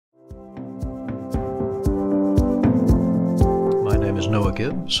Noah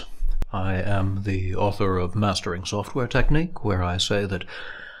Gibbs. I am the author of Mastering Software Technique, where I say that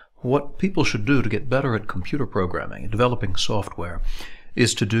what people should do to get better at computer programming and developing software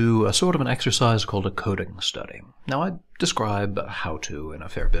is to do a sort of an exercise called a coding study. Now, I describe how-to in a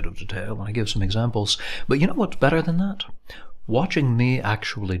fair bit of detail, and I give some examples, but you know what's better than that? Watching me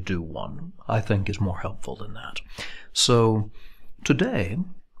actually do one, I think, is more helpful than that. So, today,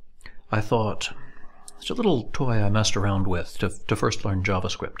 I thought, it's a little toy I messed around with to first learn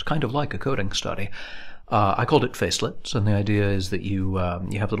JavaScript, kind of like a coding study. I called it facelets, and the idea is that you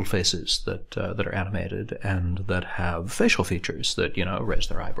have little faces that are animated and that have facial features that, raise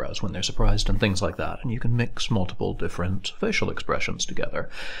their eyebrows when they're surprised and things like that, and you can mix multiple different facial expressions together.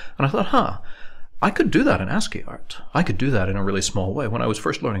 And I thought, I could do that in ASCII art. I could do that in a really small way. When I was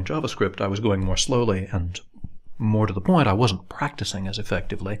first learning JavaScript, I was going more slowly, and more to the point, I wasn't practicing as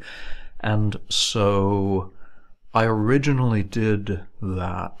effectively. And so I originally did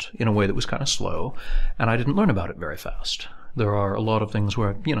that in a way that was kind of slow, and I didn't learn about it very fast. There are a lot of things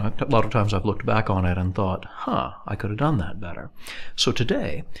where, a lot of times I've looked back on it and thought, I could have done that better. So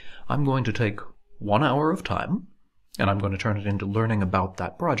today, I'm going to take 1 hour of time, and I'm going to turn it into learning about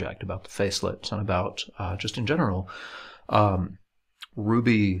that project, about the facelets, and about, just in general,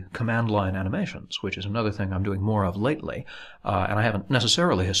 Ruby command line animations, which is another thing I'm doing more of lately, and I haven't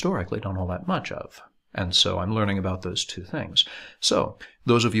necessarily historically done all that much of. And so I'm learning about those two things. So,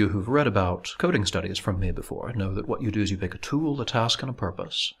 those of you who've read about coding studies from me before know that what you do is you pick a tool, a task, and a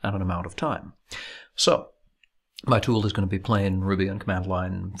purpose, and an amount of time. So, my tool is going to be plain Ruby and command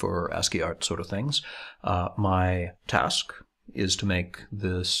line for ASCII art sort of things. My task is to make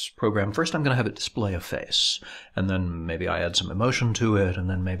this program. First, I'm going to have it display a face, and then maybe I add some emotion to it, and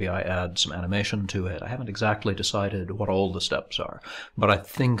then maybe I add some animation to it. I haven't exactly decided what all the steps are, but I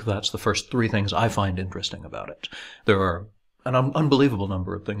think that's the first 3 things I find interesting about it. There are an unbelievable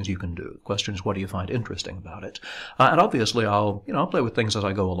number of things you can do. The question is, what do you find interesting about it? And obviously, I'll play with things as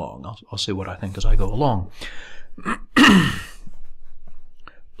I go along. I'll see what I think as I go along.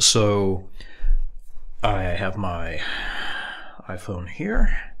 So, I have my iPhone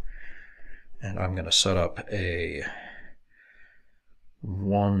here, and I'm going to set up a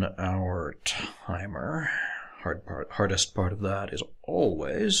 1 hour timer. Hardest part of that is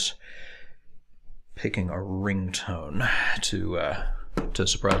always picking a ringtone to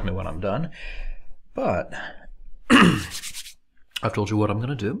surprise me when I'm done. But I've told you what I'm going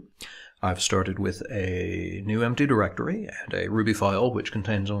to do. I've started with a new empty directory and a Ruby file which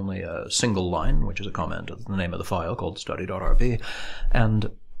contains only a single line, which is a comment of the name of the file called study.rb,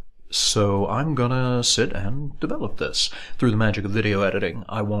 and so I'm gonna sit and develop this. Through the magic of video editing,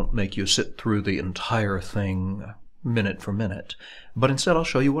 I won't make you sit through the entire thing minute for minute, but instead I'll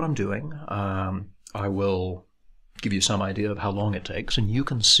show you what I'm doing. I will give you some idea of how long it takes, and you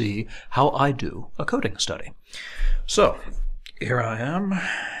can see how I do a coding study. So, here I am,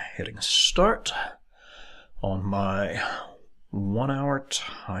 hitting start on my 1 hour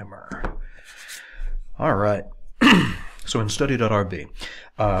timer. All right. So in study.rb,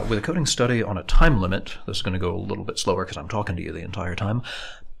 with a coding study on a time limit, this is going to go a little bit slower because I'm talking to you the entire time.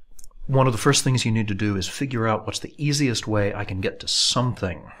 One of the first things you need to do is figure out what's the easiest way I can get to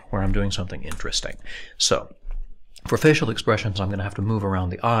something where I'm doing something interesting. So, for facial expressions, I'm going to have to move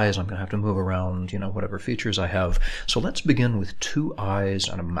around the eyes, I'm going to have to move around, whatever features I have. So let's begin with 2 eyes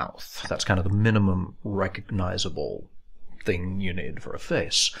and a mouth. That's kind of the minimum recognizable thing you need for a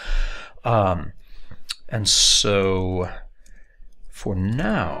face. And so, for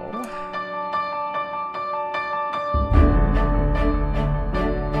now,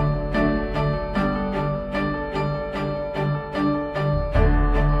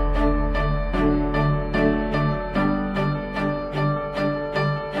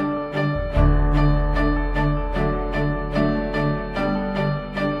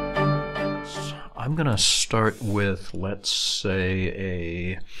 I'm going to start with, let's say,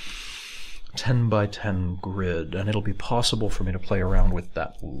 a 10 by 10 grid, and it'll be possible for me to play around with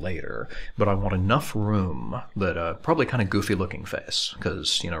that later, but I want enough room that probably kind of goofy looking face,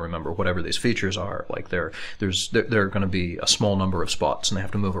 because remember, whatever these features are, like they're going to be a small number of spots and they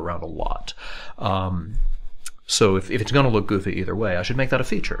have to move around a lot. So if it's going to look goofy either way, I should make that a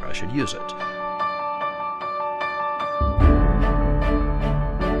feature. I should use it.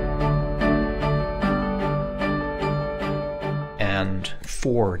 And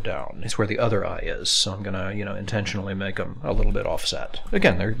 4 down is where the other eye is, so I'm gonna, intentionally make them a little bit offset.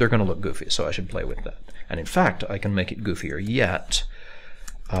 Again, they're gonna look goofy, so I should play with that. And in fact, I can make it goofier yet,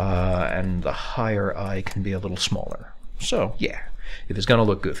 and the higher eye can be a little smaller. So, yeah. If it's going to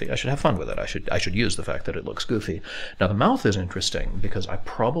look goofy, I should have fun with it. I should use the fact that it looks goofy. Now the mouth is interesting because I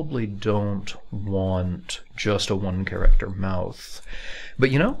probably don't want just a one-character mouth. But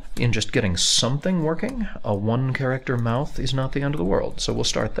you know, in just getting something working, a one-character mouth is not the end of the world, so we'll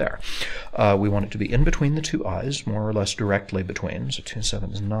start there. We want it to be in between the two eyes, more or less directly between, so 2,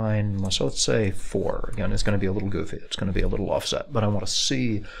 7 is 9, so let's say 4. Again, it's going to be a little goofy, it's going to be a little offset, but I want to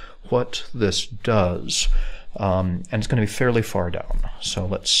see what this does, and it's going to be fairly far down, so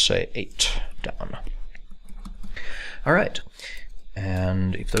let's say 8 down. All right,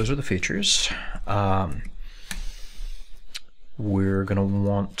 and if those are the features, we're going to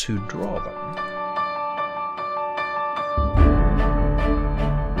want to draw them.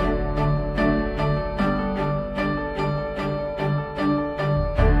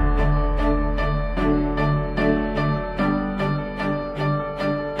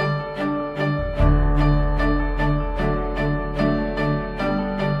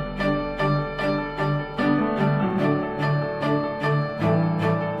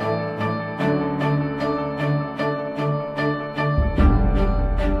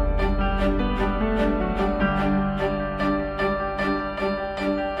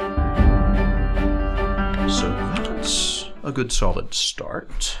 A good solid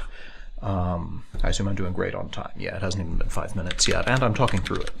start. I assume I'm doing great on time. Yeah, it hasn't even been 5 minutes yet, and I'm talking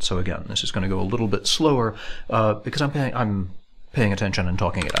through it. So again, this is going to go a little bit slower because I'm paying attention and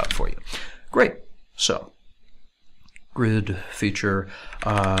talking it out for you. Great. So grid feature,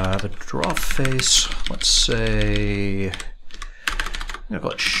 the draw face. Let's say I'm going to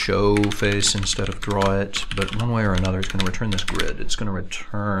call it show face instead of draw it. But one way or another, it's going to return this grid. It's going to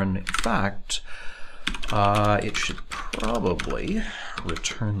return, in fact. It should probably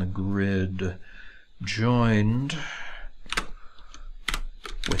return the grid joined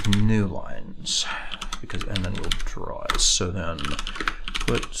with new lines, and then we'll draw it. So then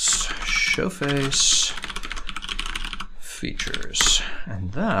put show face features,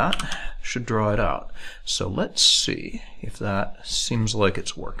 and that should draw it out. So let's see if that seems like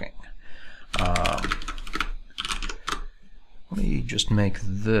it's working. Let me just make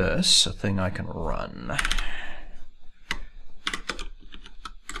this a thing I can run.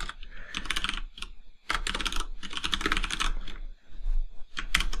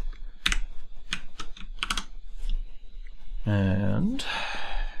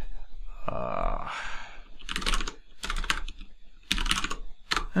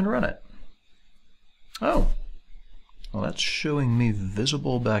 And run it. Oh, well, that's showing me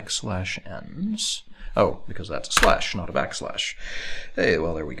visible \n. Oh, because that's a slash, not a backslash. Hey,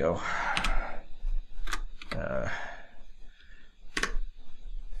 well, there we go. There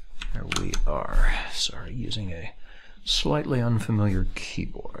we are. Sorry, using a slightly unfamiliar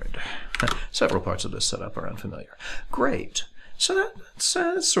keyboard. Several parts of this setup are unfamiliar. Great. So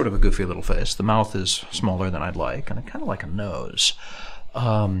that's sort of a goofy little face. The mouth is smaller than I'd like, and I kind of like a nose.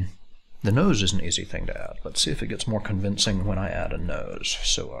 The nose is an easy thing to add. Let's see if it gets more convincing when I add a nose.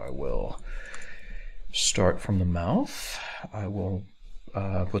 So I will start from the mouth. I will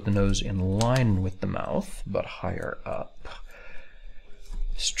put the nose in line with the mouth, but higher up.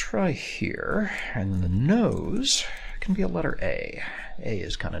 Let's try here, and the nose can be a letter A. A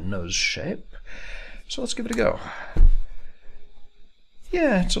is kind of nose shape. So let's give it a go.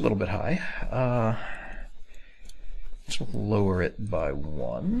 Yeah, it's a little bit high. Let's lower it by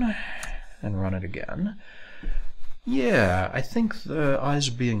 1 and run it again. Yeah, I think the eyes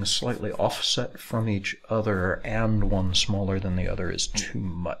being slightly offset from each other and one smaller than the other is too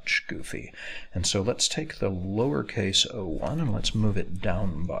much goofy. And so let's take the lowercase o1 and let's move it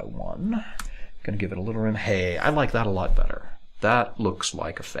down by 1. Gonna give it a little room. Hey, I like that a lot better. That looks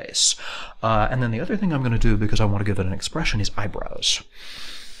like a face. And then the other thing I'm going to do, because I want to give it an expression, is eyebrows.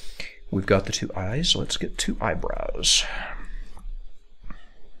 We've got the 2 eyes. Let's get 2 eyebrows.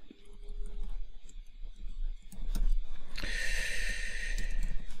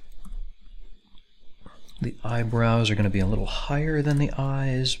 The eyebrows are going to be a little higher than the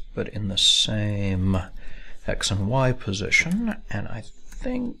eyes, but in the same X and Y position, and I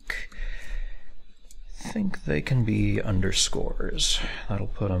think they can be underscores. That'll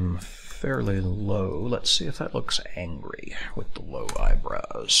put them fairly low. Let's see if that looks angry with the low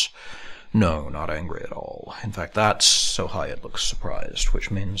eyebrows. No, not angry at all. In fact, that's so high it looks surprised,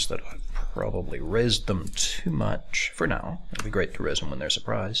 which means that I've probably raised them too much for now. It'd be great to raise them when they're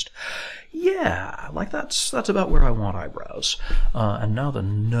surprised. Yeah, like that's about where I want eyebrows. And now the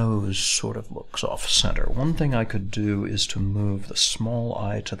nose sort of looks off-center. One thing I could do is to move the small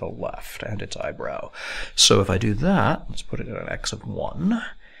eye to the left and its eyebrow. So if I do that, let's put it at an X of 1,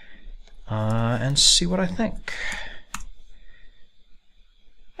 and see what I think.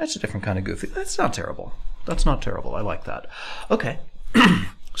 That's a different kind of goofy. That's not terrible. That's not terrible. I like that. Okay.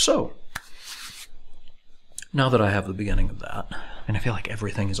 So, now that I have the beginning of that, and I feel like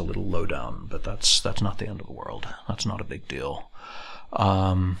everything is a little low down, but that's not the end of the world. That's not a big deal.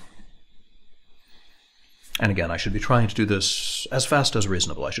 And again, I should be trying to do this as fast as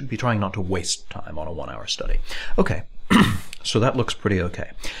reasonable. I should be trying not to waste time on a 1-hour study. Okay, so that looks pretty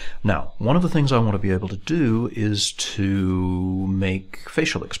okay. Now, one of the things I want to be able to do is to make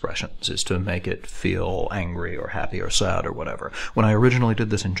facial expressions, is to make it feel angry or happy or sad or whatever. When I originally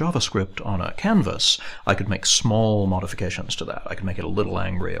did this in JavaScript on a canvas, I could make small modifications to that. I could make it a little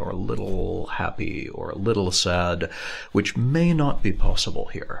angry or a little happy or a little sad, which may not be possible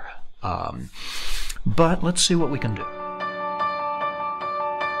here. But let's see what we can do.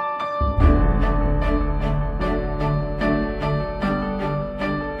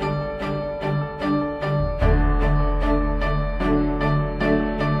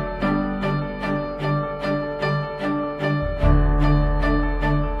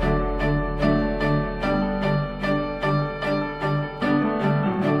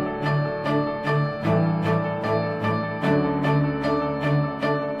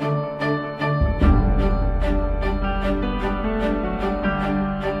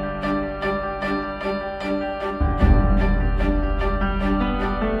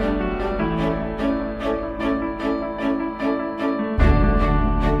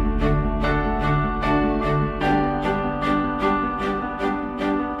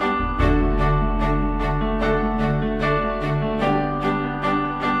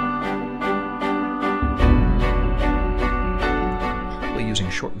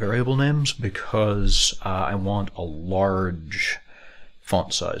 Short variable names because I want a large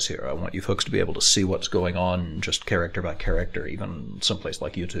font size here. I want you folks to be able to see what's going on just character by character, even someplace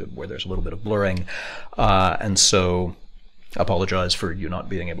like YouTube where there's a little bit of blurring. And so I apologize for you not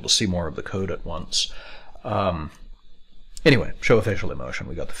being able to see more of the code at once. Anyway, show a facial emotion.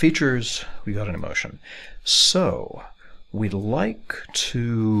 We got the features, we got an emotion. So we'd like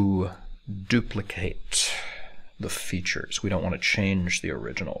to duplicate the features. We don't want to change the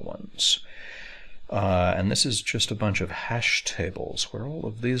original ones. And this is just a bunch of hash tables where all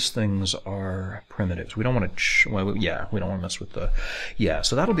of these things are primitives. We don't want to, well, yeah, we don't want to mess with the, yeah,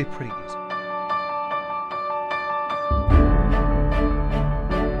 so that'll be pretty easy.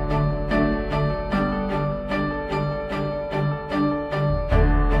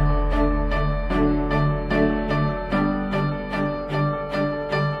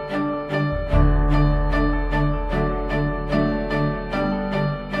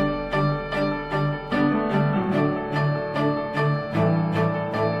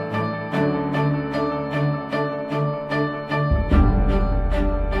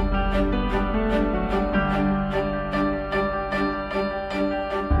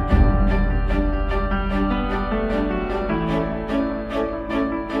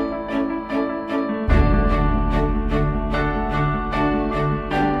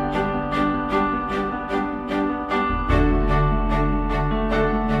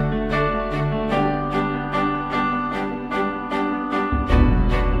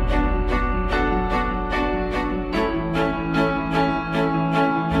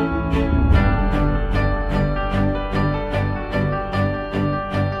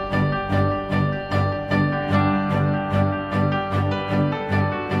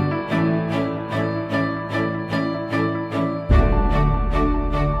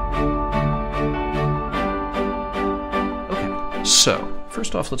 So,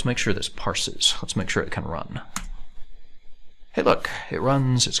 first off, let's make sure this parses. Let's make sure it can run. Hey, look, it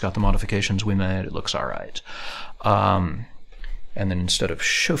runs, it's got the modifications we made, it looks all right. And then instead of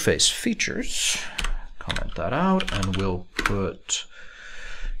showface features, comment that out, and we'll put,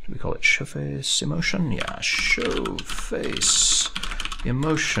 do we call it showface emotion? Yeah, showface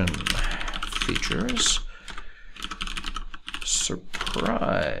emotion features.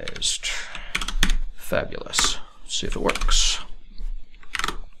 Surprised. Fabulous. Let's see if it works.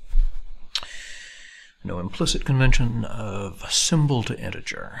 No implicit convention of symbol to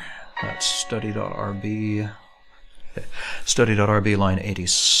integer. That's study.rb line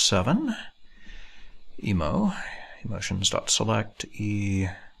 87. Emotions.select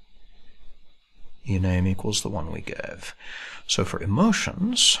ename equals the one we gave. So for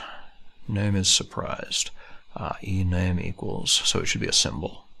emotions, name is surprised. Ename equals, so it should be a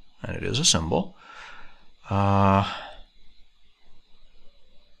symbol, and it is a symbol.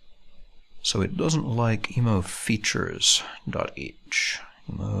 So it doesn't like emo features.each.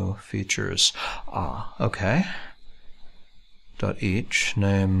 Emo features, okay. .each,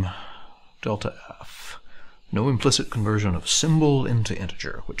 name delta f. No implicit conversion of symbol into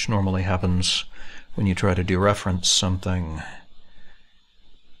integer, which normally happens when you try to dereference something.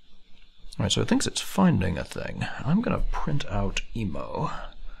 All right, so it thinks it's finding a thing. I'm going to print out emo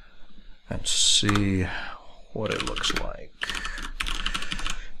and see what it looks like.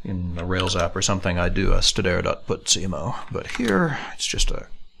 In a Rails app or something, I do a stdare.puts emo, but here it's just a,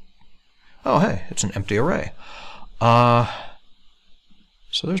 oh hey, it's an empty array. So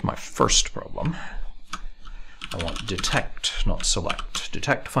there's my first problem. I want detect, not select.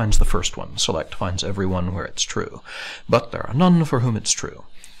 Detect finds the first one. Select finds everyone where it's true. But there are none for whom it's true.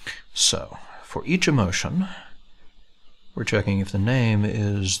 So, for each emotion, we're checking if the name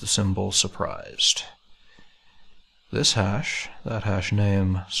is the symbol surprised. This hash, that hash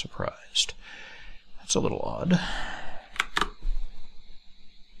name, surprised. That's a little odd.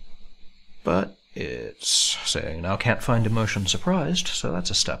 But it's saying now can't find emotion surprised, so that's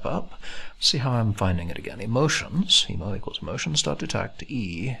a step up. See how I'm finding it again. Emotions, emo equals emotions.detect,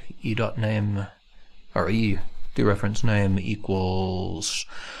 e.name, or e dereference name equals,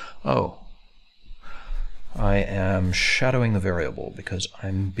 oh, I am shadowing the variable because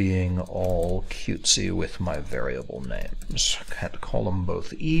I'm being all cutesy with my variable names. Can't call them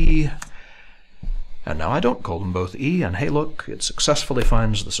both e, and now I don't call them both e, and hey look, it successfully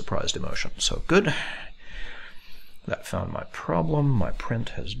finds the surprised emotion, so good. That found my problem, my print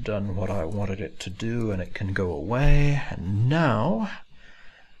has done what I wanted it to do, and it can go away, and now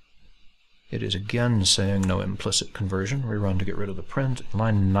it is again saying no implicit conversion. Rerun to get rid of the print,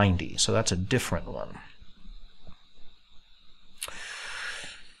 line 90, so that's a different one.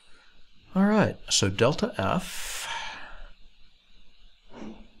 All right, so delta F.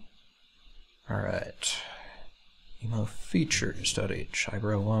 All right, emo features.h,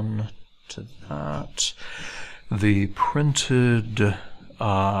 eyebrow 1 to that. The printed,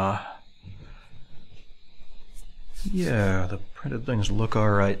 yeah, the printed things look all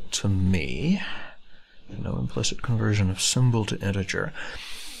right to me. No implicit conversion of symbol to integer.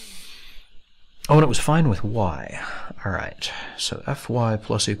 Oh, and it was fine with y. All right, so fy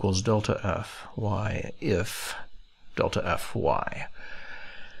plus equals delta fy if delta fy.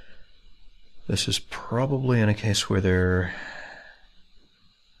 This is probably in a case where they're...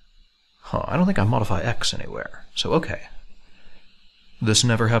 I don't think I modify x anywhere, so okay. This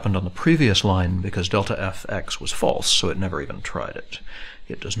never happened on the previous line because delta fx was false, so it never even tried it.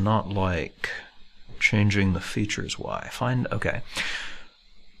 It does not like changing the features y. Fine, okay.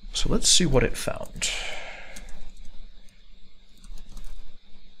 So let's see what it found.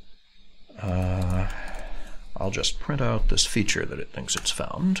 I'll just print out this feature that it thinks it's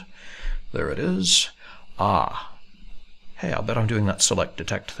found. There it is. Ah. Hey, I'll bet I'm doing that select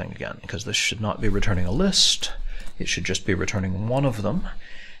detect thing again, because this should not be returning a list. It should just be returning one of them.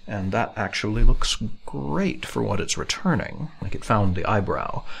 And that actually looks great for what it's returning. Like it found the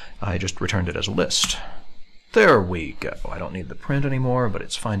eyebrow. I just returned it as a list. There we go. I don't need the print anymore, but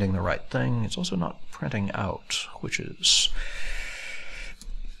it's finding the right thing. It's also not printing out, which is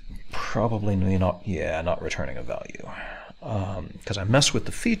probably not returning a value. Because I mess with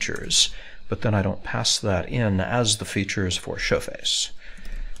the features, but then I don't pass that in as the features for showface.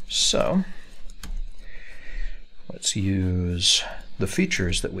 So let's use the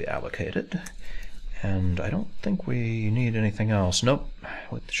features that we allocated, and I don't think we need anything else. Nope,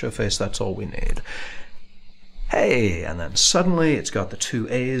 with the showface, that's all we need. Hey, and then suddenly it's got the two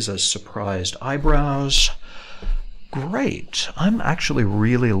A's as surprised eyebrows. Great, I'm actually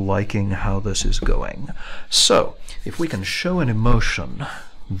really liking how this is going. So, if we can show an emotion,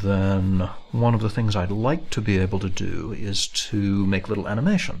 then one of the things I'd like to be able to do is to make little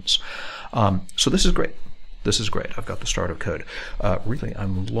animations. So this is great. This is great. I've got the start of code. Really,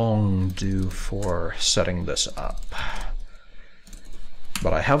 I'm long due for setting this up.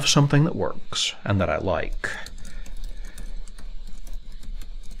 But I have something that works and that I like.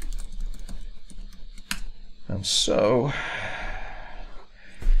 And so,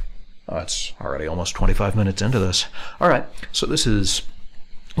 it's already almost 25 minutes into this. All right, so this is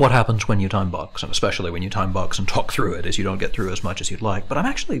what happens when you timebox, and especially when you timebox and talk through it, is you don't get through as much as you'd like. But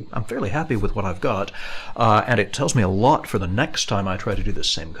I'm fairly happy with what I've got, and it tells me a lot for the next time I try to do this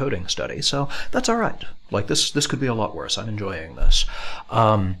same coding study, so that's all right. Like, this could be a lot worse. I'm enjoying this.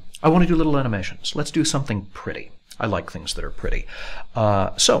 I want to do little animations. Let's do something pretty. I like things that are pretty.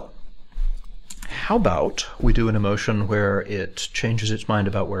 So, how about we do an emotion where it changes its mind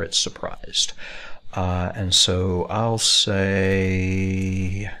about where it's surprised? And so I'll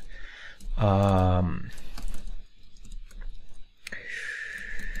say,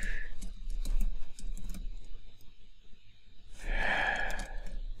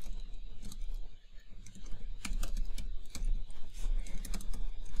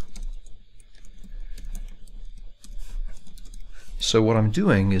 So what I'm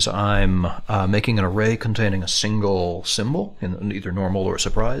doing is I'm making an array containing a single symbol, in either normal or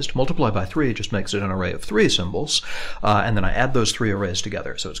surprised. Multiply by 3 just makes it an array of 3 symbols, and then I add those 3 arrays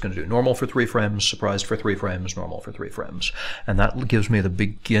together. So it's going to do normal for 3 frames, surprised for 3 frames, normal for 3 frames. And that gives me the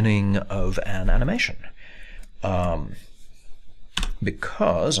beginning of an animation.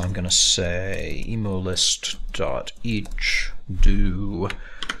 Because I'm going to say emolist.each do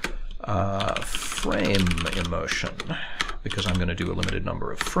frame emotion, because I'm going to do a limited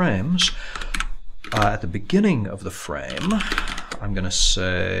number of frames. At the beginning of the frame, I'm going to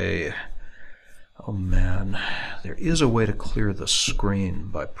say, oh man, there is a way to clear the screen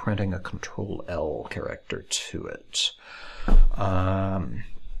by printing a Control-L character to it.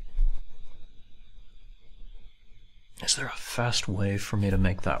 Is there a fast way for me to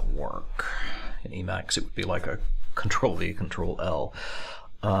make that work? In Emacs, it would be like a Control-V, Control-L.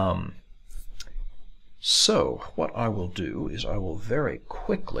 So what I will do is I will very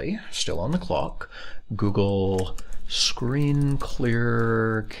quickly, still on the clock, Google screen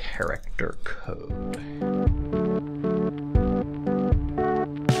clear character code.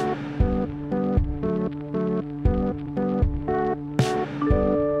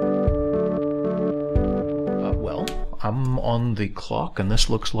 I'm on the clock, and this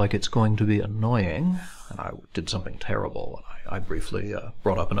looks like it's going to be annoying, and I did something terrible. I briefly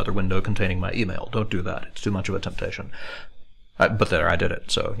brought up another window containing my email. Don't do that. It's too much of a temptation. But there, I did it,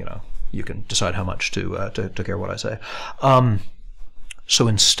 so, you know, you can decide how much to care what I say. So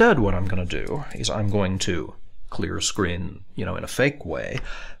instead, what I'm going to do is I'm going to clear screen, you know, in a fake way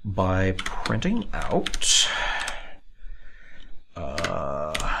by printing out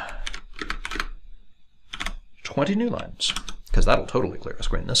 20 new lines, because that'll totally clear a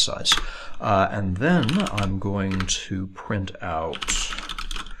screen this size. And then I'm going to print out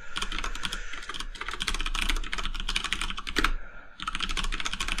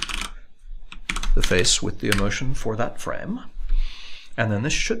the face with the emotion for that frame. And then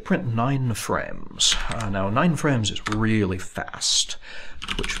this should print 9 frames. Now 9 frames is really fast,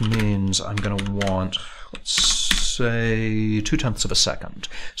 which means I'm going to want, let's say, 0.2 of a second.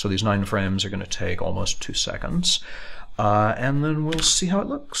 So these 9 frames are going to take almost 2 seconds. And then we'll see how it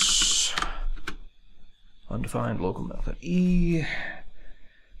looks. Undefined local method E.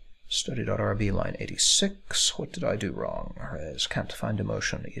 Study.rb line 86. What did I do wrong? Arrays can't find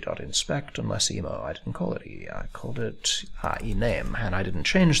emotion e.inspect unless emo. I didn't call it E. I called it ename, and I didn't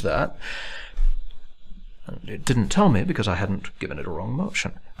change that. And it didn't tell me because I hadn't given it a wrong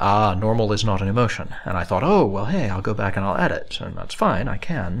motion. Normal is not an emotion. And I thought, oh, well, hey, I'll go back and I'll edit. And that's fine, I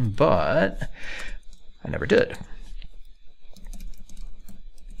can, but I never did.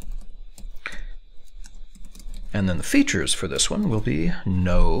 And then the features for this one will be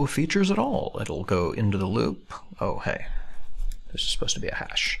no features at all. It'll go into the loop. Oh, hey, this is supposed to be a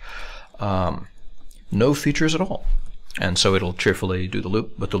hash. No features at all. And so it'll cheerfully do the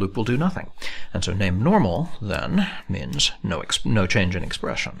loop, but the loop will do nothing. And so name normal then means no change in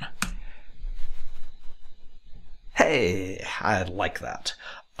expression. Hey, I like that.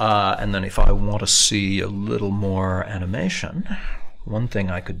 And then if I want to see a little more animation, one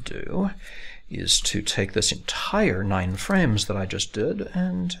thing I could do is to take this entire 9 frames that I just did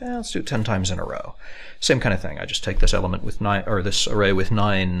and let's do it 10 times in a row. Same kind of thing. I just take this element with 9, or this array with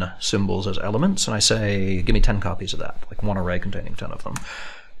 9 symbols as elements, and I say, give me 10 copies of that, like one array containing 10 of them.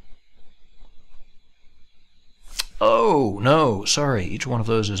 Oh, no, sorry, each one of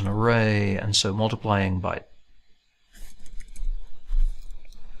those is an array, and so multiplying by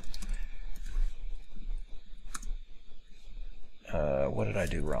what did I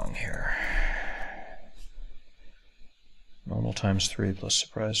do wrong here? Normal times 3 plus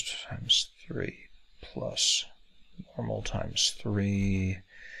surprised times 3 plus normal times 3.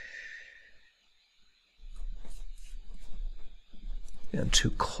 And too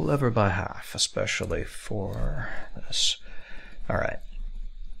clever by half, especially for this. All right.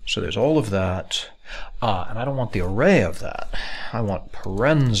 So there's all of that. And I don't want the array of that. I want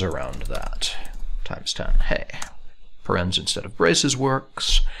parens around that times 10. Hey, parens instead of braces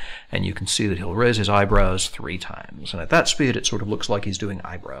works. And you can see that he'll raise his eyebrows 3 times. And at that speed, it sort of looks like he's doing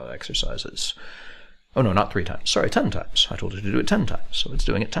eyebrow exercises. Oh, no, not 3 times. Sorry, 10 times. I told it to do it 10 times, so it's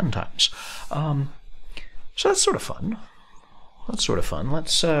doing it 10 times. So that's sort of fun. That's sort of fun.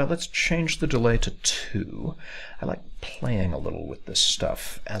 Let's change the delay to 2. I like playing a little with this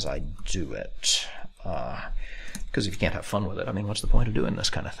stuff as I do it. Because if you can't have fun with it, I mean, what's the point of doing this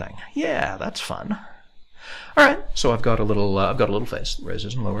kind of thing? Yeah, that's fun. All right, so I've got a little face that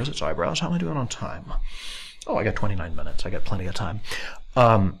raises and lowers its eyebrows. How am I doing on time? Oh, I got 29 minutes. I got plenty of time.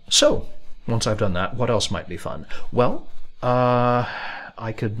 So once I've done that, what else might be fun? Well,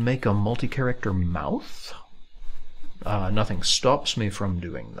 I could make a multi-character mouth. Nothing stops me from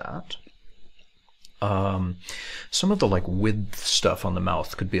doing that. Some of the like width stuff on the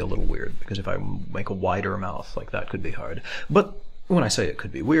mouth could be a little weird, because if I make a wider mouth, like that could be hard. But when I say it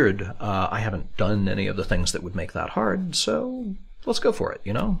could be weird, I haven't done any of the things that would make that hard, so let's go for it,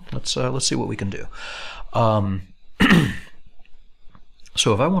 you know? Let's see what we can do.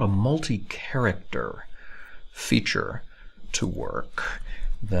 So if I want a multi-character feature to work,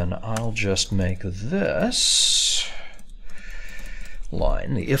 then I'll just make this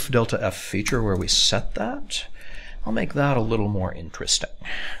line, the if delta f feature where we set that, I'll make that a little more interesting.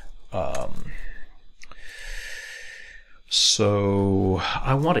 So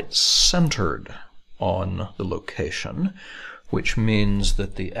I want it centered on the location, which means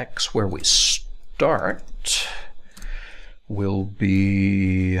that the x where we start will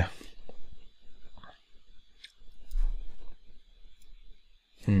be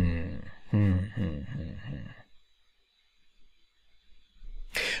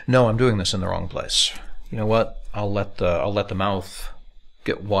No, I'm doing this in the wrong place. You know what? I'll let the mouth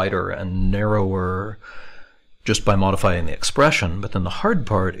get wider and narrower just by modifying the expression, but then the hard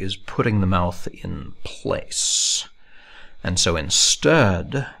part is putting the mouth in place. And so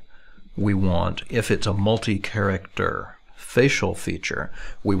instead, we want, if it's a multi-character facial feature,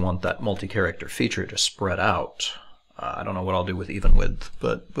 we want that multi-character feature to spread out. I don't know what I'll do with even width,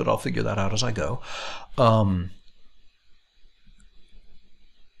 but I'll figure that out as I go. All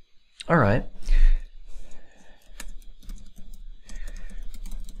right.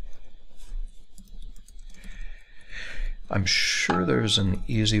 I'm sure there's an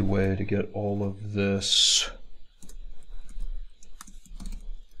easy way to get all of this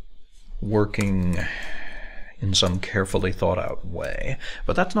working in some carefully thought out way,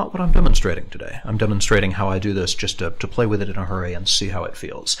 but that's not what I'm demonstrating today. I'm demonstrating how I do this just to play with it in a hurry and see how it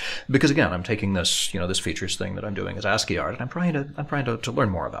feels. Because again, I'm taking this, this features thing that I'm doing as ASCII art, and I'm trying to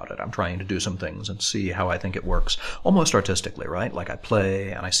learn more about it. I'm trying to do some things and see how I think it works, almost artistically, right? Like I play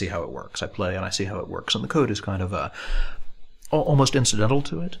and I see how it works. I play and I see how it works, and the code is kind of almost incidental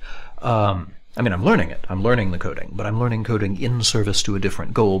to it. I mean, I'm learning it. I'm learning the coding, but I'm learning coding in service to a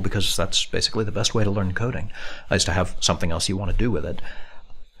different goal, because that's basically the best way to learn coding, is to have something else you want to do with it.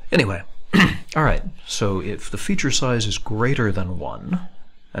 Anyway, all right. So if the feature size is greater than 1,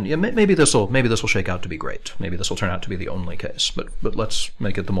 and yeah, maybe this will shake out to be great. Maybe this will turn out to be the only case. But let's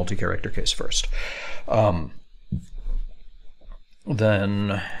make it the multi-character case first. Then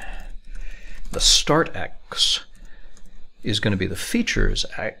the start x is going to be the features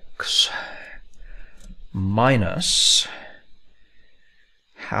x minus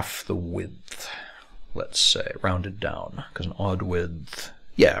half the width, let's say, rounded down, because an odd width,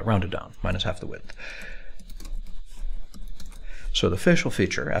 yeah, rounded down, minus half the width. So the facial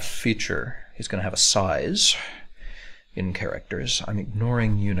feature, f feature, is going to have a size in characters. I'm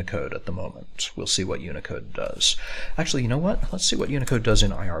ignoring Unicode at the moment. We'll see what Unicode does. Actually, you know what? Let's see what Unicode does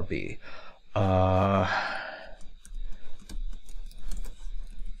in IRB.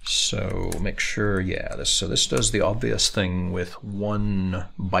 So make sure, yeah, this does the obvious thing with 1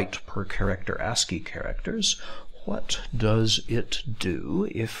 byte per character ASCII characters. What does it do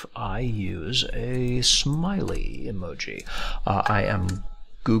if I use a smiley emoji? I am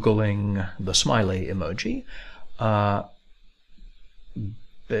Googling the smiley emoji.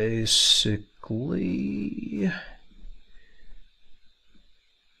 Basically,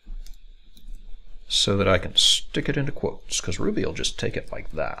 so that I can stick it into quotes, because Ruby will just take it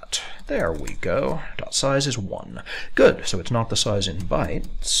like that. There we go. Dot size is 1. Good, so it's not the size in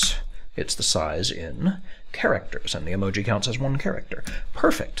bytes, it's the size in characters, and the emoji counts as 1 character.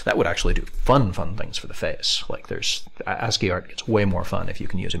 Perfect. That would actually do fun things for the face. Like ASCII art gets way more fun if you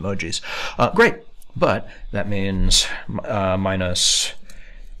can use emojis. Great, but that means minus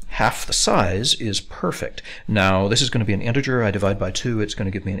half the size is perfect. Now, this is going to be an integer. I divide by 2. It's going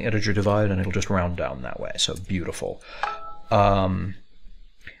to give me an integer divide, and it'll just round down that way. So beautiful. I'm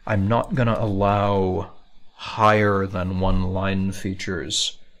not going to allow higher than 1 line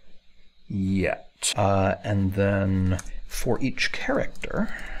features yet. And then for each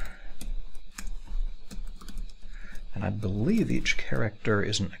character, and I believe each character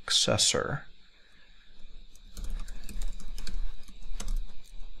is an accessor,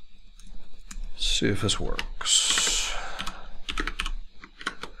 see if this works.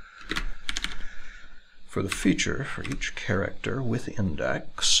 For the feature, for each character with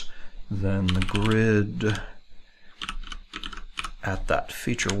index, then the grid at that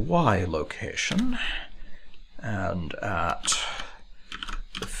feature y location and at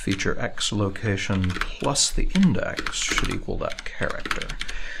the feature x location plus the index should equal that character.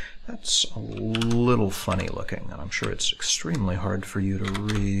 That's a little funny looking, and I'm sure it's extremely hard for you to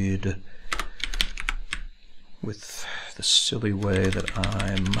read with the silly way that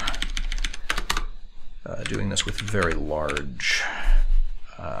I'm doing this with very large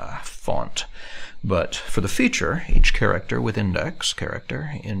font. But for the feature, each character with index,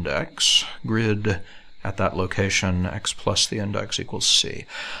 character, index, grid at that location, x plus the index equals c.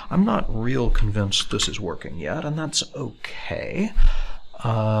 I'm not real convinced this is working yet, and that's okay.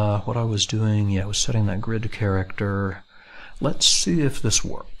 What I was doing, yeah, I was setting that grid character. Let's see if this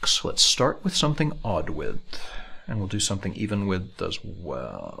works. Let's start with something odd width, and we'll do something even width as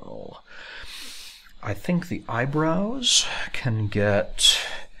well. I think the eyebrows can get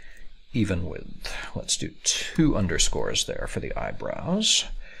even width. Let's do 2 underscores there for the eyebrows.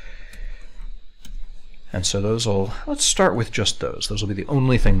 And so those will, let's start with just those. Those will be the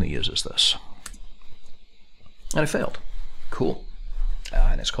only thing that uses this. And it failed. Cool.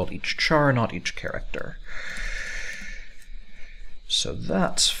 And it's called each char, not each character. So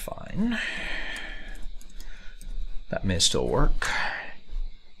that's fine. That may still work.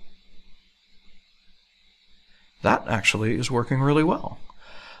 That actually is working really well.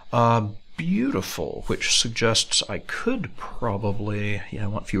 Beautiful, which suggests I could probably, yeah, I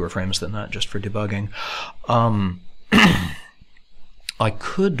want fewer frames than that just for debugging. I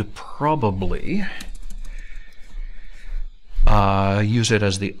could probably use it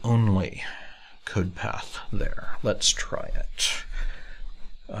as the only code path there. Let's try it.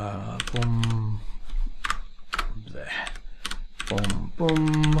 Boom, boom,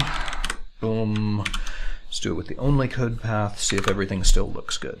 boom, boom. Let's do it with the only code path, see if everything still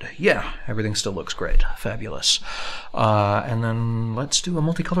looks good. Yeah, everything still looks great. Fabulous. And then let's do a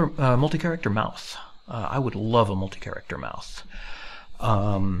multi-character mouth. I would love a multi-character mouth.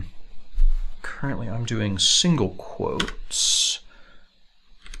 Currently I'm doing single quotes.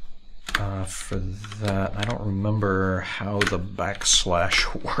 For that, I don't remember how the backslash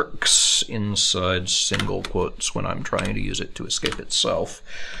works inside single quotes when I'm trying to use it to escape itself.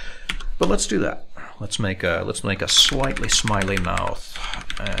 But let's do that. Let's make a slightly smiley mouth,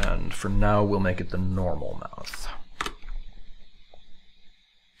 and for now we'll make it the normal mouth.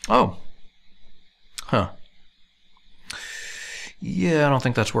 Oh. Huh. Yeah, I don't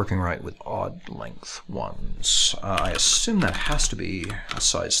think that's working right with odd length ones. I assume that has to be a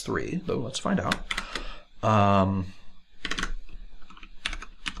size 3, though let's find out.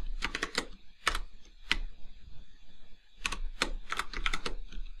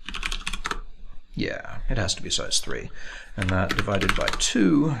 Yeah, it has to be size 3. And that divided by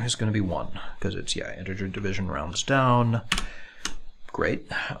 2 is going to be 1, because it's, yeah, integer division rounds down. Great.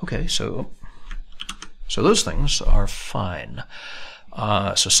 Okay, so those things are fine.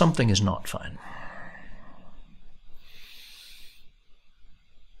 So something is not fine.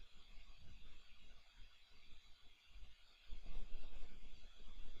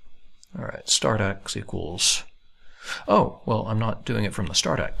 All right, start x equals... Oh, well, I'm not doing it from the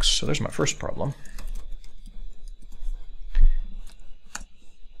start x, so there's my first problem.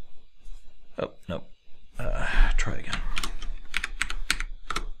 Oh, no. Try again.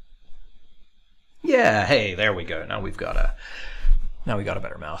 Yeah, hey, there we go. Now we got a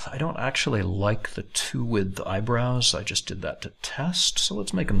better mouth. I don't actually like the 2 width eyebrows. I just did that to test, so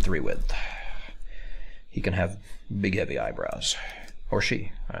let's make him 3 width. He can have big, heavy eyebrows. Or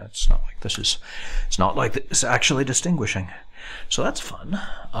she. It's not like this is actually distinguishing. So that's fun.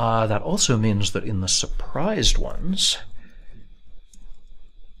 That also means that in the surprised ones,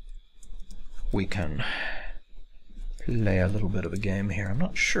 we can play a little bit of a game here. I'm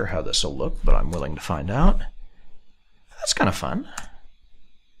not sure how this will look, but I'm willing to find out. That's kind of fun.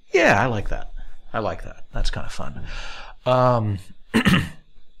 Yeah, I like that. I like that. That's kind of fun.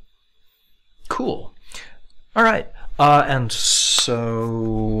 Cool. All right. And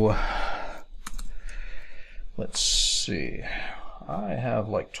so let's see. I have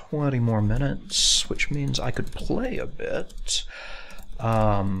like 20 more minutes, which means I could play a bit.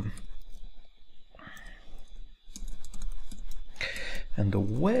 And the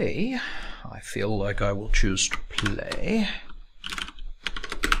way I feel like I will choose to play,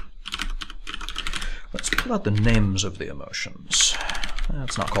 let's pull out the names of the emotions.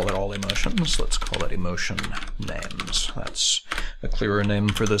 Let's not call it all emotions, let's call it emotion names. That's a clearer name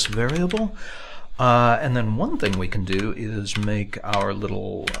for this variable. And then one thing we can do is make our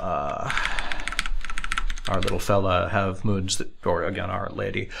little fella have moods that, or again, our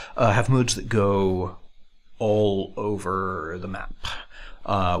lady, have moods that go all over the map.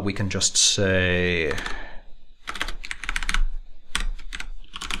 We can just say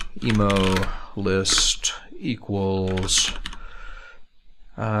emo list equals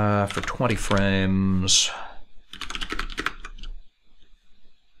for 20 frames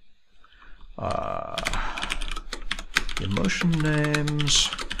emotion names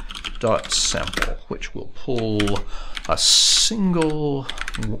dot sample, which will pull a single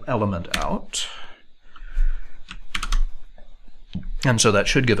element out. And so that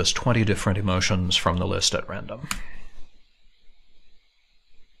should give us 20 different emotions from the list at random.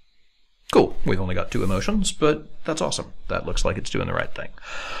 Cool, we've only got 2 emotions, but that's awesome. That looks like it's doing the right thing.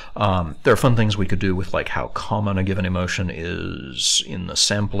 There are fun things we could do with like how common a given emotion is in the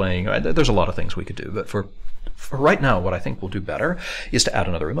sampling. There's a lot of things we could do, but for right now, what I think we'll do better is to add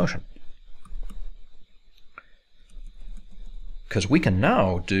another emotion. Because we can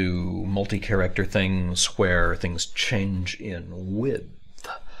now do multi-character things where things change in width.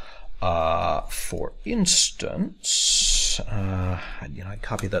 For instance, I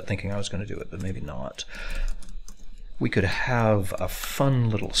copied that thinking I was going to do it, but maybe not. We could have a fun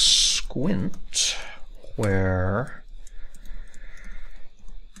little squint where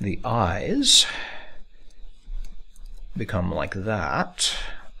the eyes become like that,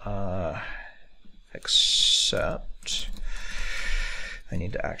 except I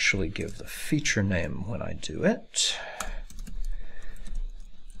need to actually give the feature name when I do it.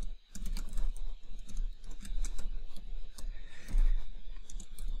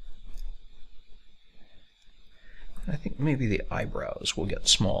 I think maybe the eyebrows will get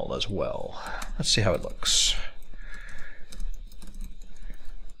small as well. Let's see how it looks.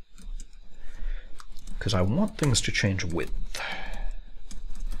 Because I want things to change width.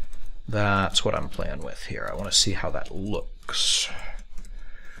 That's what I'm playing with here. I want to see how that looks.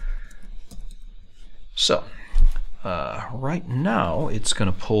 So, right now it's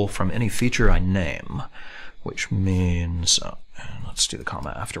going to pull from any feature I name, which means, let's do the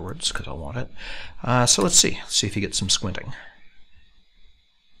comma afterwards because I want it. So let's see if you get some squinting.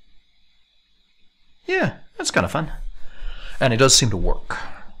 Yeah, that's kind of fun. And it does seem to work.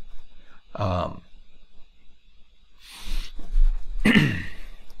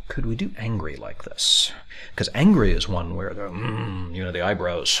 Could we do angry like this? Because angry is one where the, the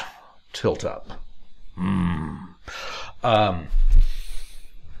eyebrows tilt up. I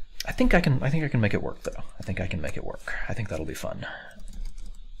think I can make it work though. I think I can make it work. I think that'll be fun.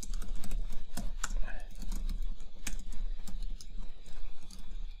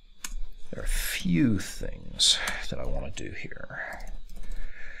 There are a few things that I want to do here.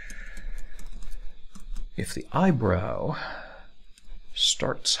 If the eyebrow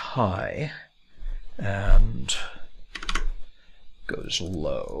starts high and goes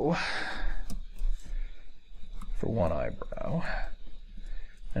low for one eyebrow,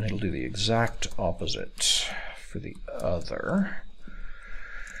 and it'll do the exact opposite for the other.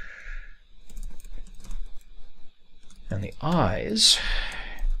 And the eyes,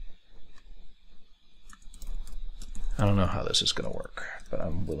 I don't know how this is going to work, but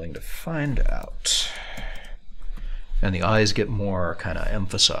I'm willing to find out. And the eyes get more kind of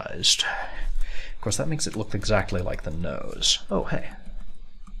emphasized. Of course, that makes it look exactly like the nose. Oh, hey.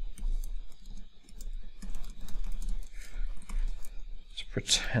 Let's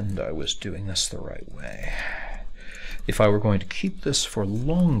pretend I was doing this the right way. If I were going to keep this for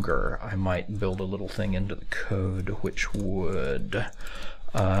longer, I might build a little thing into the code which would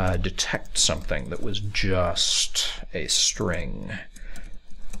detect something that was just a string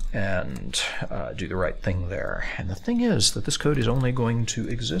and do the right thing there. And the thing is that this code is only going to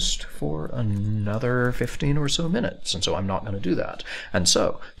exist for another 15 or so minutes, and so I'm not going to do that. And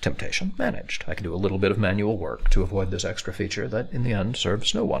so, temptation managed. I can do a little bit of manual work to avoid this extra feature that in the end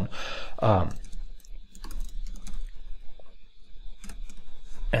serves no one.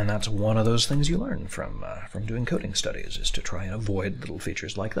 And that's one of those things you learn from doing coding studies, is to try and avoid little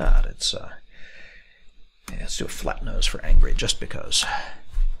features like that. It's let's do a flat nose for angry, just because.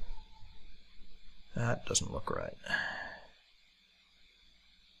 That doesn't look right.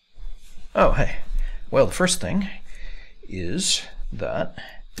 Oh, hey. Well, the first thing is that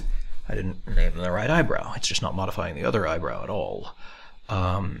I didn't name the right eyebrow. It's just not modifying the other eyebrow at all.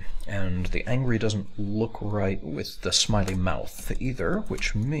 And the angry doesn't look right with the smiley mouth either,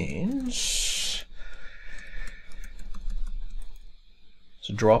 which means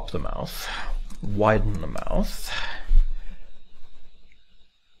so drop the mouth, widen the mouth.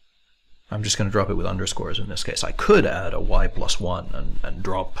 I'm just going to drop it with underscores in this case. I could add a y+1 and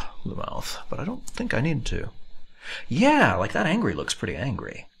drop the mouth, but I don't think I need to. Yeah, like that angry looks pretty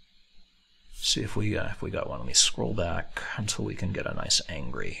angry. See if we got one. Let me scroll back until we can get a nice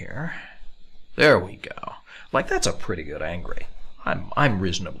angry here. There we go. Like, that's a pretty good angry. I'm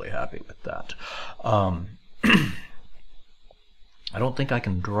reasonably happy with that. I don't think I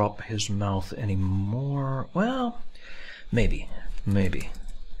can drop his mouth anymore. Well, maybe.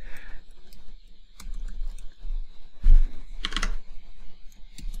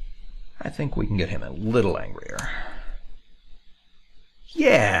 I think we can get him a little angrier.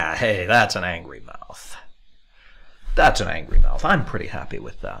 Yeah, hey, that's an angry mouth. That's an angry mouth. I'm pretty happy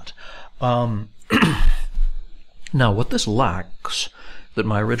with that. Now, what this lacks, that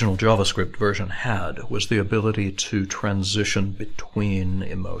my original JavaScript version had, was the ability to transition between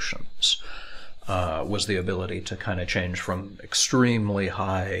emotions. Was the ability to kind of change from extremely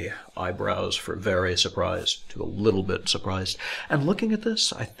high eyebrows for very surprised to a little bit surprised. And looking at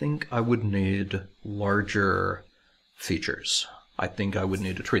this, I think I would need larger features. I think I would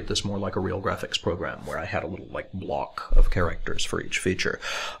need to treat this more like a real graphics program where I had a little like block of characters for each feature.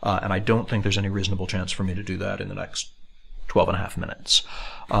 And I don't think there's any reasonable chance for me to do that in the next 12.5 minutes.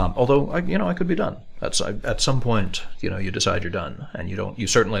 Although, I could be done. At some point, you decide you're done, and you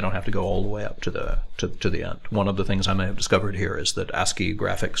certainly don't have to go all the way up to the end. One of the things I may have discovered here is that ASCII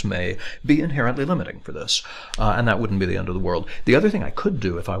graphics may be inherently limiting for this, and that wouldn't be the end of the world. The other thing I could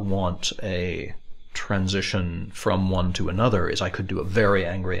do if I want a transition from one to another is I could do a very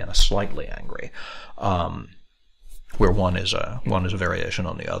angry and a slightly angry, where one is a variation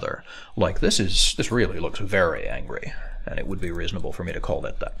on the other. Like this really looks very angry, and it would be reasonable for me to call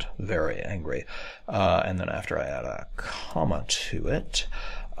it that, very angry. And then after I add a comma to it,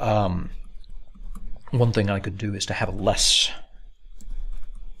 one thing I could do is to have a less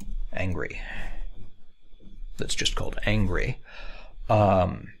angry. That's just called angry.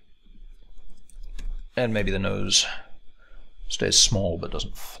 And maybe the nose stays small but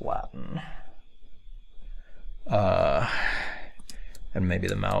doesn't flatten. And maybe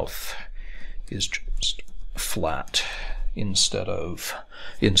the mouth is just flat instead of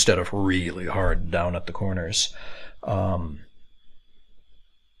really hard down at the corners. And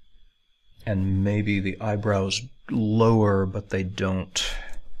maybe the eyebrows lower, but they don't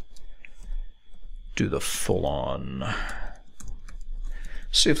do the full-on.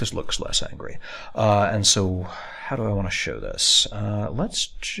 See if this looks less angry. And so how do I want to show this? Let's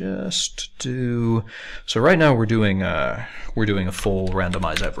just do, so right now we're doing a full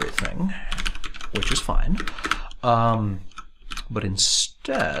randomize everything, which is fine. But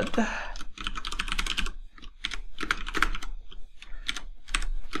instead,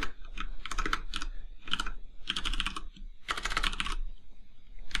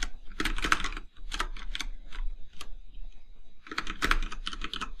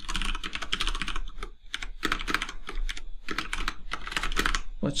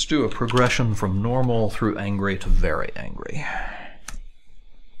 let's do a progression from normal through angry to very angry.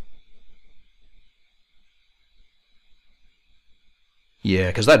 Yeah,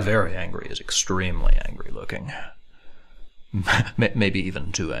 because that very angry is extremely angry looking. Maybe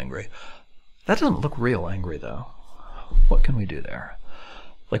even too angry. That doesn't look real angry, though. What can we do there?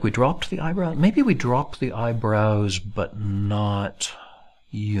 Like we dropped the eyebrow? Maybe we dropped the eyebrows, but not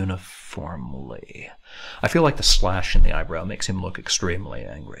uniformly. I feel like the slash in the eyebrow makes him look extremely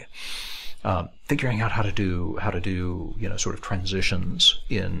angry. Figuring out how to do sort of transitions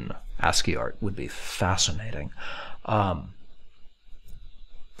in ASCII art would be fascinating.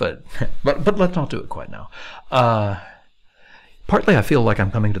 But let's not do it quite now. Partly I feel like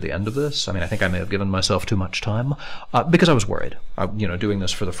I'm coming to the end of this. I mean, I think I may have given myself too much time because I was worried. Doing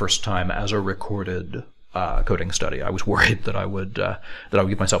this for the first time as a recorded coding study, I was worried that I would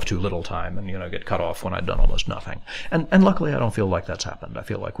give myself too little time and get cut off when I'd done almost nothing. And luckily I don't feel like that's happened. I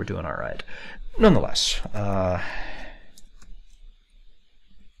feel like we're doing all right. Nonetheless,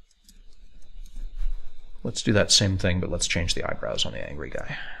 let's do that same thing, but let's change the eyebrows on the angry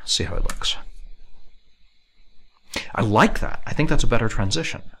guy. See how it looks. I like that. I think that's a better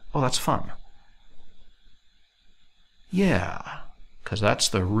transition. Oh, that's fun. Yeah, because that's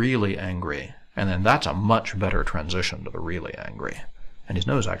the really angry. And then that's a much better transition to the really angry. And his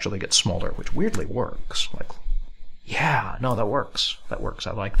nose actually gets smaller, which weirdly works. Like, yeah, no, that works. That works.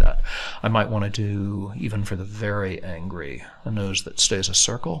 I like that. I might want to do, even for the very angry, a nose that stays a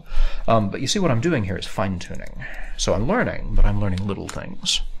circle. But you see what I'm doing here is fine-tuning. So I'm learning, but I'm learning little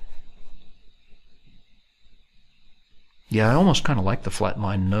things. Yeah, I almost kind of like the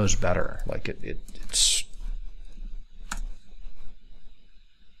flat-line nose better. Like it's...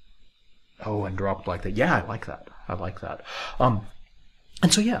 Oh, and dropped like that. Yeah, I like that. I like that. And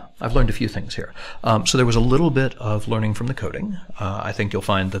so, yeah, I've learned a few things here. So there was a little bit of learning from the coding. I think you'll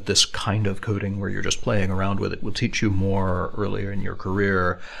find that this kind of coding where you're just playing around with it will teach you more earlier in your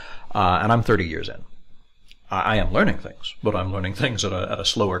career. And I'm 30 years in. I am learning things, but I'm learning things at a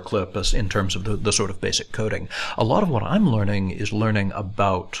slower clip as in terms of the sort of basic coding. A lot of what I'm learning is learning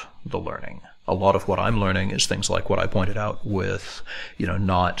about the learning. A lot of what I'm learning is things like what I pointed out with,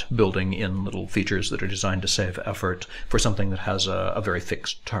 not building in little features that are designed to save effort for something that has a very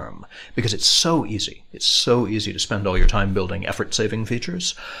fixed term. Because it's so easy. It's so easy to spend all your time building effort-saving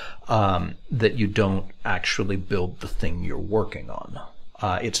features that you don't actually build the thing you're working on.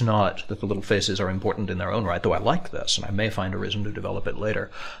 It's not that the little faces are important in their own right, though I like this, and I may find a reason to develop it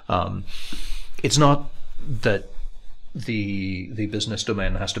later. It's not that the business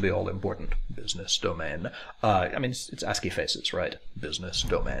domain has to be all important. Business domain. It's ASCII faces, right? Business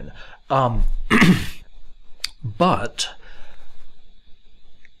domain. But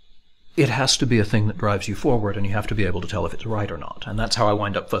it has to be a thing that drives you forward, and you have to be able to tell if it's right or not. And that's how I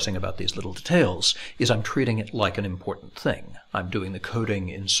wind up fussing about these little details, is I'm treating it like an important thing. I'm doing the coding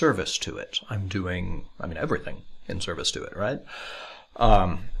in service to it. I'm doing, everything in service to it, right?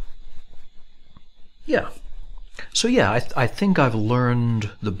 Yeah. So yeah, I think I've learned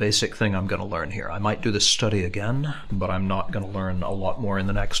the basic thing I'm going to learn here. I might do this study again, but I'm not going to learn a lot more in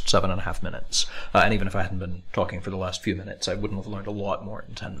the next 7.5 minutes. And even if I hadn't been talking for the last few minutes, I wouldn't have learned a lot more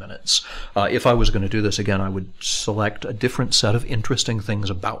in 10 minutes. If I was going to do this again, I would select a different set of interesting things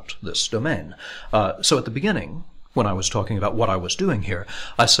about this domain. So at the beginning, when I was talking about what I was doing here,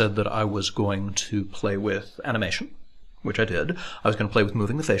 I said that I was going to play with animation, which I did. I was going to play with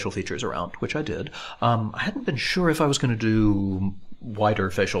moving the facial features around, which I did. I hadn't been sure if I was going to do wider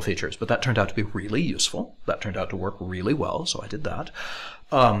facial features, but that turned out to be really useful. That turned out to work really well, so I did that.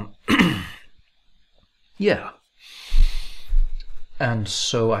 Yeah. And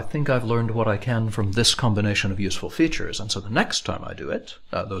so I think I've learned what I can from this combination of useful features, and so the next time I do it,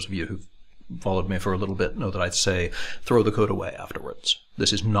 those of you who've followed me for a little bit know that I say throw the code away afterwards.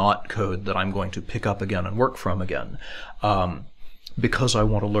 This is not code that I'm going to pick up again and work from again, because I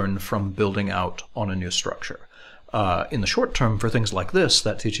want to learn from building out on a new structure. In the short term, for things like this,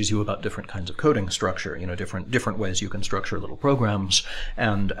 that teaches you about different kinds of coding structure, different ways you can structure little programs,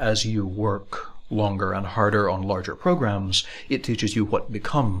 and as you work longer and harder on larger programs, it teaches you what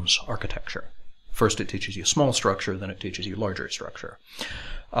becomes architecture. First it teaches you small structure, then it teaches you larger structure.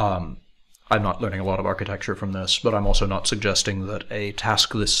 I'm not learning a lot of architecture from this, but I'm also not suggesting that a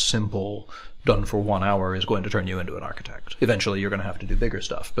task this simple, done for 1 hour, is going to turn you into an architect. Eventually you're going to have to do bigger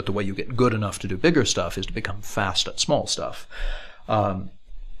stuff, but the way you get good enough to do bigger stuff is to become fast at small stuff.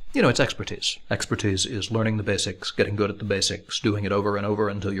 It's expertise. Expertise is learning the basics, getting good at the basics, doing it over and over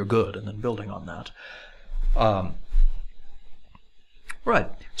until you're good, and then building on that. Right.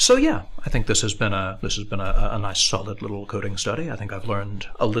 So yeah, I think this has been a nice solid little coding study. I think I've learned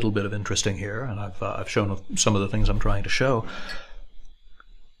a little bit of interesting here, and I've shown some of the things I'm trying to show.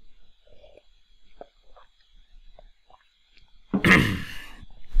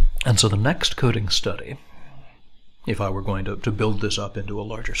 And so the next coding study, if I were going to build this up into a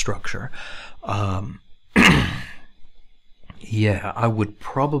larger structure, yeah, I would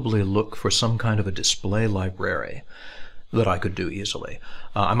probably look for some kind of a display library that I could do easily.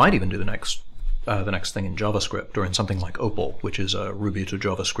 I might even do the next thing in JavaScript, or in something like Opal, which is a Ruby to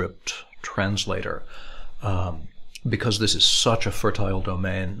JavaScript translator, because this is such a fertile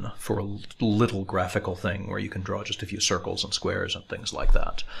domain for a little graphical thing where you can draw just a few circles and squares and things like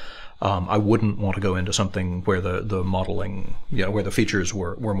that. I wouldn't want to go into something where the modeling, where the features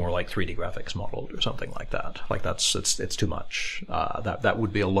were more like 3D graphics modeled or something like that. Like it's too much. That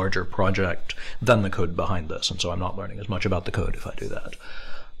would be a larger project than the code behind this, and so I'm not learning as much about the code if I do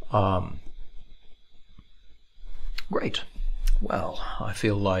that. Great. Well, I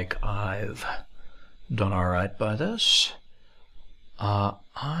feel like I've done all right by this.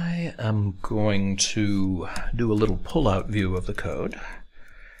 I am going to do a little pull-out view of the code.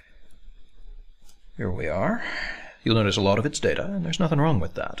 Here we are. You'll notice a lot of it's data, and there's nothing wrong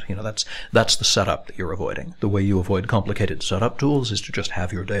with that. That's the setup that you're avoiding. The way you avoid complicated setup tools is to just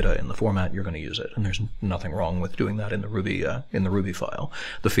have your data in the format you're going to use it, and there's nothing wrong with doing that in the Ruby file.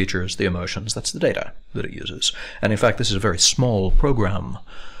 The features, the emotions, that's the data that it uses. And in fact, this is a very small program.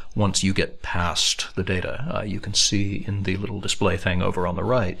 Once you get past the data, you can see in the little display thing over on the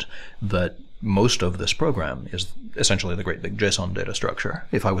right that most of this program is essentially the great big JSON data structure.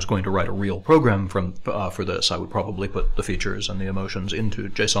 If I was going to write a real program for this, I would probably put the features and the emotions into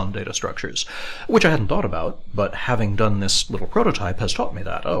JSON data structures, which I hadn't thought about, but having done this little prototype has taught me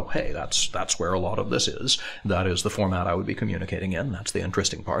that. Oh, hey, that's where a lot of this is. That is the format I would be communicating in. That's the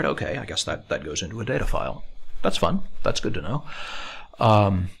interesting part. Okay, I guess that goes into a data file. That's fun. That's good to know.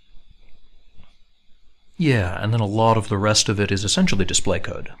 Yeah, and then a lot of the rest of it is essentially display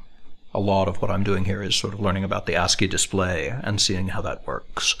code. A lot of what I'm doing here is sort of learning about the ASCII display and seeing how that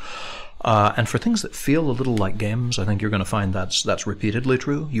works. And for things that feel a little like games, I think you're going to find that's repeatedly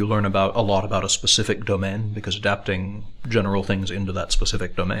true. You learn a lot about a specific domain, because adapting general things into that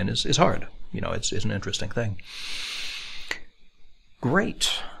specific domain is hard. You know, it's an interesting thing.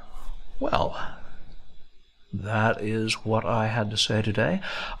 Great. Well, that is what I had to say today.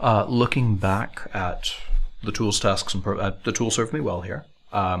 Looking back at the tools, tasks, and the tool served me well here.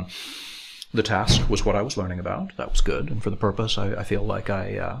 The task was what I was learning about. That was good, and for the purpose, I feel like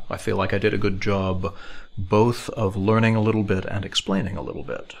I did a good job, both of learning a little bit and explaining a little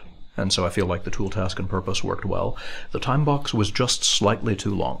bit. And so I feel like the tool, task, and purpose worked well. The time box was just slightly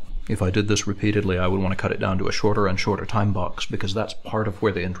too long. If I did this repeatedly, I would want to cut it down to a shorter and shorter time box, because that's part of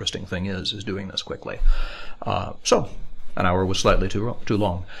where the interesting thing is doing this quickly. So an hour was slightly too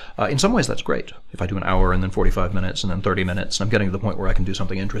long. In some ways, that's great. If I do an hour and then 45 minutes and then 30 minutes, and I'm getting to the point where I can do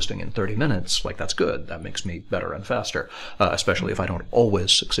something interesting in 30 minutes, like, that's good. That makes me better and faster, especially if I don't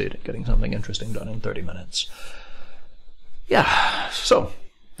always succeed at getting something interesting done in 30 minutes. Yeah, so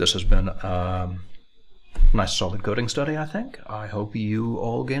this has been a nice solid coding study, I think. I hope you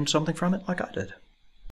all gained something from it like I did.